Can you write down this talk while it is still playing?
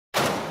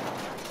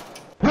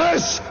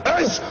This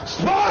is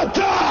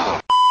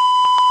Sparta!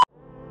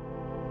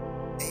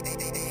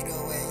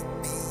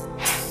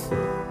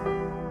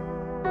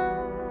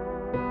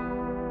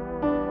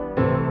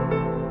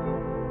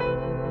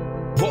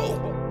 Whoa,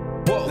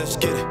 whoa, let's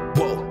get it.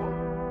 Whoa,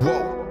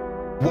 whoa,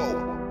 whoa,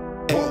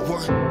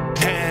 A1.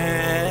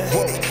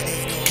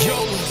 Yo,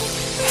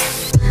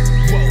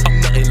 whoa, I'm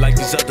nothing like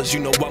these others. You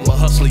know I'm a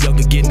hustler,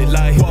 younger, getting it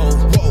like. Whoa,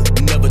 whoa,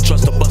 never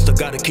trust a buster.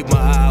 Gotta keep my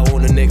eye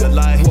on a nigga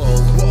like.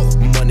 Whoa, whoa,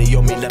 money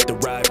on me, left to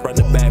right, front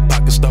to back,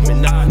 pocket, stomach.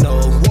 I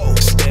know. Whoa,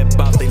 step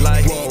out, they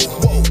like. Whoa,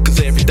 whoa, cause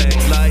everything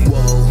like.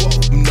 Whoa,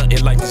 whoa,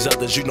 nothing like these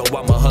others. You know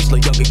I'm a hustler,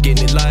 younger,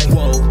 getting it like.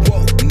 Whoa,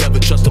 whoa, never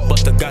trust a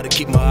buster. Gotta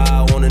keep my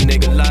eye on a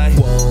nigga like.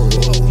 Whoa,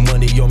 whoa,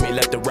 money on me,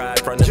 left to right,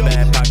 front to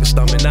back, pocket,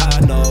 stomach.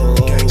 I know.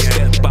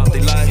 Step out,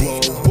 they like.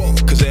 Whoa, whoa,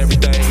 cause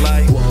everything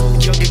like. Whoa,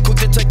 young, get quick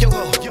to take your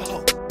hoe.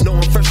 No,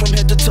 I'm fresh from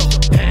head to toe.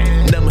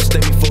 Never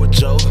mistake me for a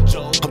joke.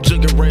 I'm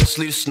jugging rain,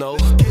 sleet, snow.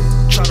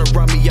 Try to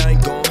rob me, I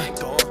ain't going.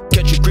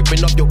 Catch you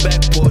creeping off your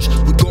back porch.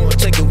 We gon'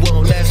 take it, we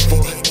don't ask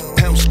for it.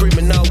 I'm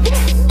screaming out,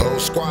 whoa. Whole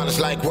squad is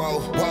like, whoa,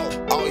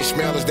 whoa. All you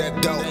smell is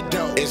that dope.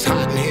 It's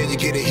hot in here, you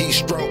get a heat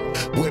stroke.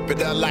 Whip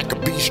it up like a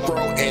bistro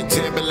and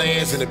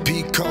Timberlands in a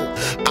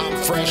peacoat. I'm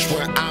fresh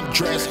when I'm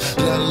dressed.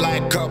 Look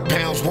like a couple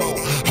pounds, whoa.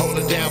 Hold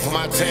it down for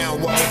my town,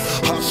 whoa.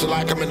 Hustle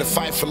like I'm in the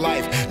fight for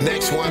life.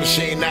 Next one,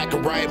 she ain't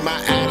acting right. My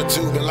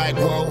attitude been like,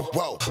 whoa,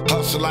 whoa.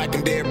 Hustle like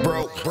I'm dead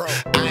broke.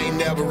 I ain't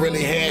never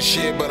really had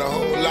shit, but a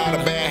whole lot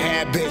of bad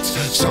habits.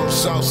 So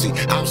saucy,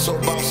 I'm so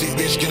bossy,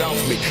 bitch, get off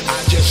me.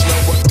 I just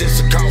know what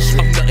this will cost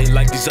me. I'm nothing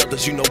like these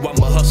others, you know I'm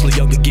a hustler,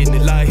 younger, getting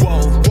it like.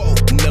 Whoa, whoa,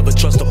 never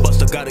trust a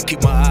buster, gotta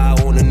keep my eye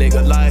on a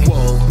nigga like.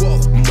 Whoa, whoa,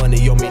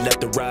 money on me,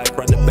 left to right,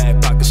 front to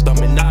back, pocket,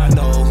 stomach. I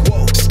know.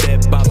 Whoa,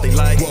 step out, they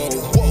like. Whoa,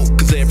 whoa,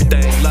 cause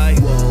everything like.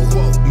 Whoa,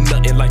 whoa,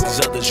 nothing like these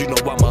others, you know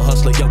I'm a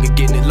hustler, younger,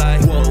 getting it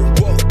like. Whoa,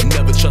 whoa,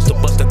 never trust a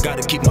buster,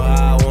 gotta keep my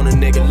eye on a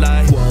nigga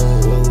like.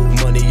 Whoa,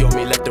 whoa, money on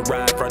me, left to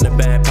right, front to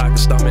back, pocket,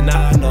 stomach.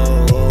 I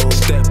know.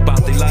 Step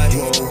out, they like.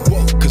 Whoa,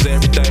 whoa, cause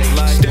everything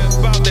like. Step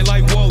out, they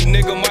like, whoa,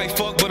 nigga might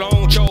fuck, but I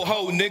don't your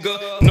hoe,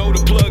 nigga. Know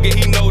the plug and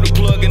he know the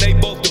plug, and they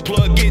both the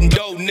plug getting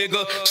dope,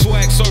 nigga.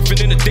 Swag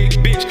surfing in a thick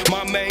bitch,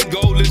 my main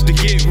goal is to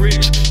get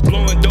rich.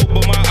 Blowing dope,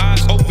 but my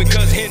eyes open,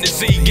 cause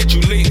Hennessy get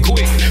you lit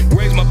quick.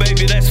 Raise my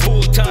baby, that's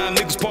full time,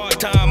 niggas part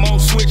time on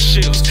switch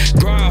shifts.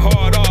 Grind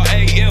hard all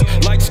AM,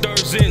 like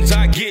Sturzins,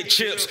 I get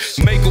chips.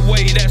 Make a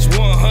way, that's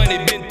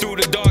 100, been through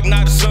the dark,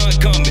 now the sun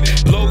coming.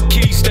 Low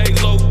key, stay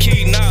low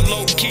key, not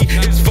low key,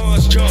 his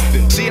funds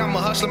jumping. See, I'm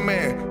a hustler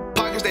man,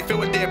 pockets they fill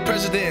with dead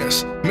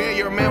presidents. Me and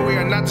your man, we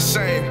are not the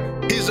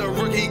same. He's a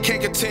rookie, he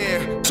can't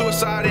contend.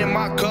 Suicide in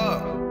my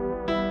cup,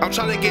 I'm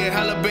trying to get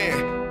hella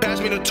bent. Pass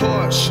me the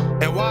torch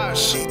and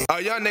watch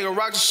a young nigga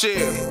rock the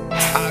shit.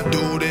 I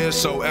do this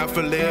so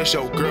effortless.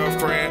 Your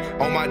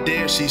girlfriend on my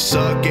dick, she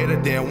suck at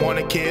it, then want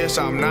a kiss.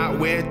 I'm not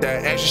with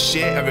that extra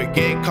shit. Ever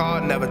get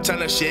caught, never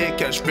tellin' shit.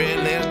 Catch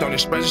feelings, don't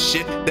express the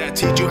shit. That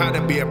teach you how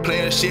to be a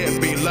player shit.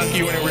 Be lucky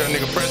you ain't real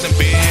nigga present,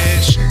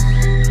 bitch.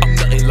 I'm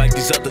nothing like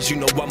these others, you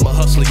know I'm a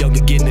hustler,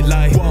 younger, getting it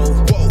like. Whoa,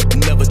 whoa,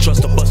 never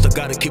trust a buster,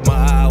 gotta keep my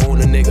eye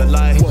on a nigga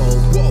like. Whoa,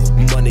 whoa,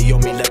 money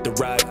on me, left to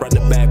right, front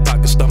to back,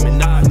 pocket, stomach.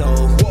 I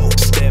know. Whoa,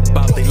 step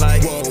out, they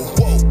like. Whoa,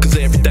 whoa, cause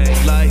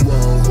everything like.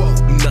 Whoa, whoa,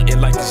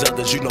 nothing like these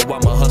others, you know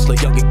I'm a hustler,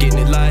 younger, getting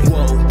it like.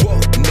 Whoa, whoa,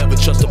 never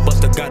trust a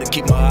buster, gotta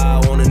keep my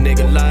eye on a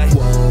nigga like.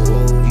 Whoa,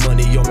 whoa,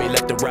 money on me,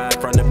 left to right,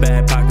 front to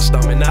back, pocket,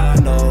 stomach. I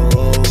know.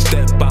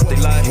 Step out, they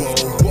like. Whoa,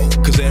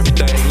 whoa, cause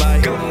everything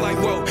like. Gun like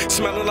whoa,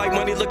 smelling like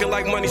money, looking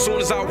like money. Soon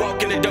as I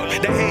walk in the door,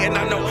 they hatin',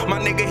 I know. My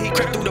nigga, he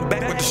crept through the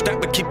back with the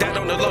strap, but keep that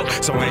on the low.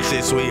 So ain't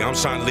shit sweet, I'm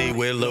trying to leave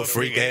with a little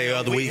freak. Every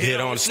other week, hit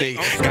on the sneak.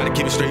 Gotta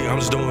keep it straight, I'm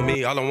just doing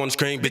me. All I want is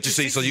cream, bitch, you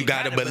see, so you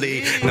gotta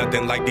believe.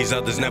 Nothing like these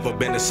others, never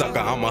been a sucker.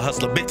 I'm a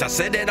hustler, bitch, I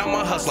said that I'm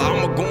a hustler.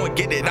 I'ma go and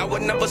get it, I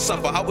would never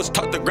suffer. I was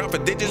taught to grind for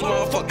digits,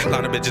 motherfucker.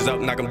 Line of bitches up,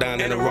 knock them down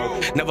in a row.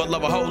 Never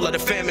love a whole lot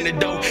of fam in the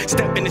dough.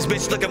 Step in this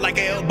bitch looking like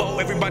an elbow.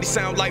 Everybody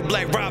sound like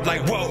Black Rob,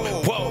 like whoa,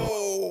 whoa.